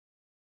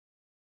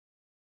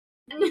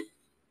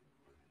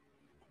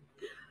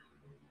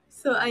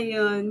So,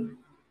 ayun.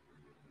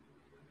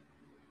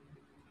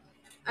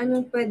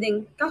 Anong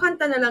pwedeng,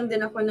 kakanta na lang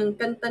din ako ng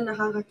kanta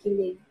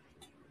nakakakilig.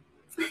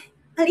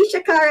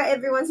 Alicia Cara,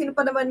 everyone. Sino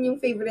pa naman yung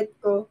favorite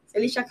ko? Si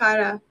Alicia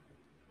Cara.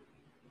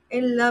 I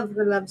love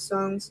her love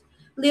songs.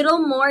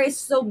 Little More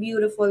is so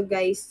beautiful,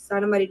 guys.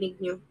 Sana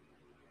marinig nyo.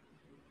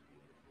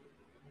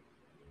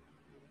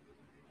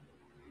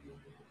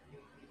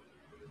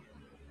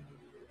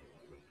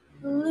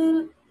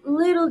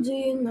 Little do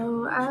you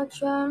know I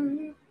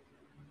try.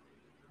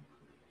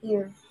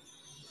 Here.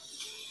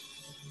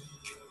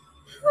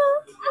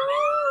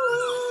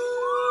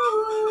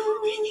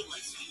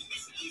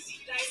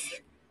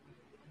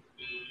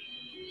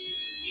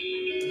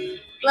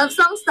 Love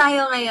songs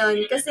tayo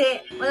ngayon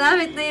kasi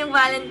malapit na yung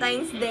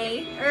Valentine's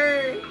Day.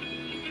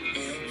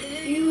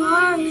 You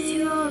are with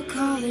your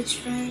college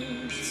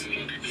friends.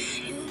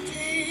 You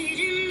played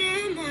in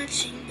their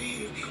marching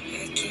band.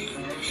 I can't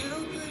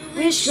help but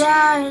wish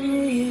I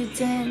knew you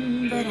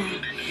then, but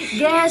I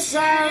guess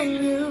I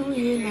knew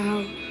you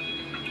now.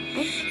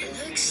 It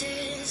looks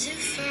as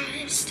if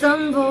I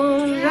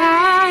stumbled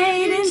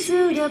right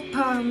into the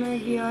palm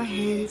of your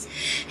hands.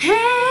 Hey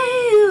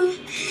you,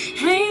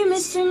 hey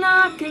Mr.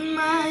 Knocking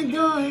my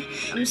door.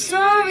 I'm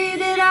sorry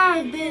that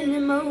I've been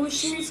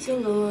emotions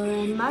galore.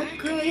 Am I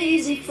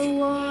crazy for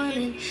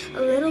wanting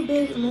a little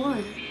bit more?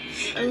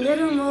 A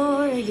little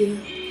more of you.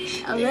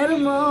 A little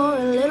more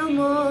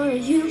of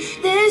you.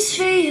 This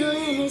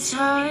feeling is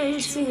hard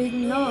to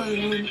ignore.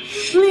 And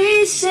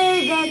please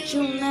say that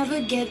you'll never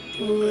get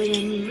bored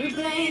and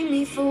blame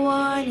me for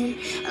wanting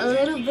a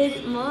little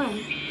bit more.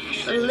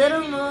 A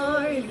little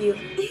more of you.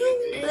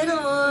 A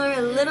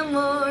little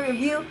more of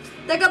you.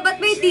 Teka, ba't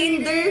may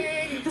Tinder?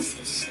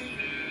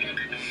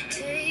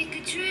 Take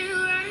a drill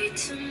right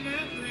to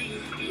my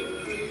brain.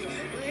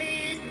 The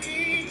way it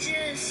did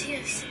just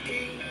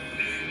yesterday.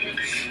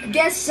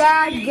 Guess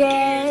I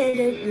get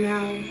it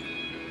now.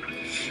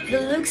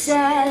 It looks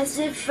as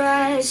if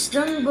I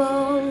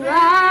stumble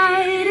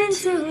right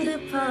into the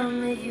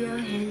palm of your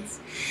hands.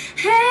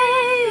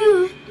 Hey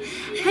you,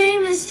 hey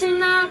Mr.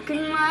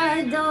 Knocking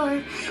my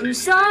door. I'm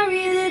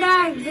sorry that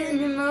I've been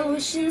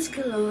emotions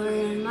galore.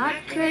 Am I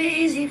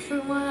crazy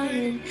for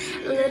wanting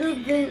a little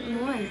bit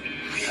more?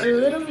 A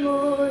little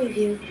more of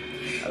you.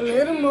 A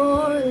little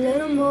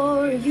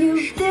more of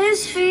you.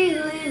 This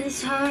feeling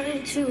is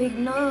hard to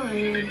ignore.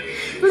 And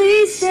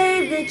please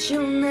say that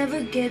you'll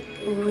never get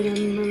bored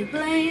and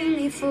blame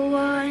me for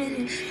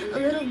wanting a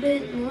little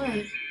bit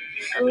more.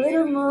 A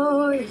little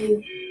more of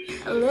you.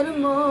 A little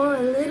more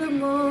of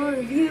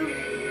you.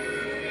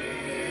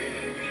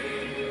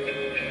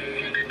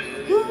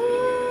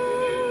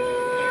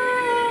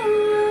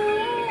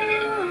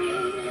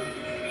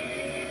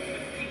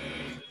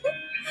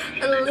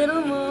 A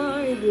little more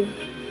of you.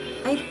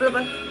 Ay, pala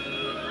ba?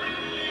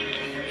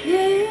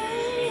 Yeah.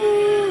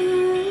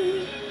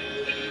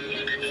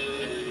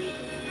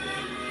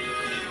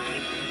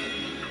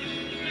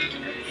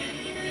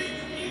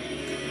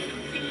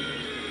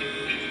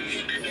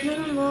 A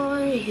little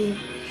more of you.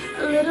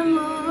 A little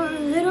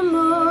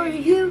more of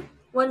you.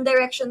 One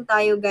Direction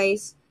tayo,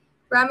 guys.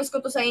 Promise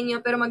ko to sa inyo,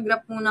 pero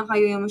mag-rap muna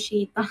kayo yung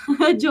Moshita.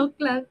 Joke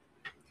lang.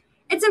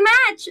 It's a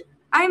match!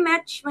 I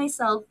match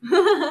myself.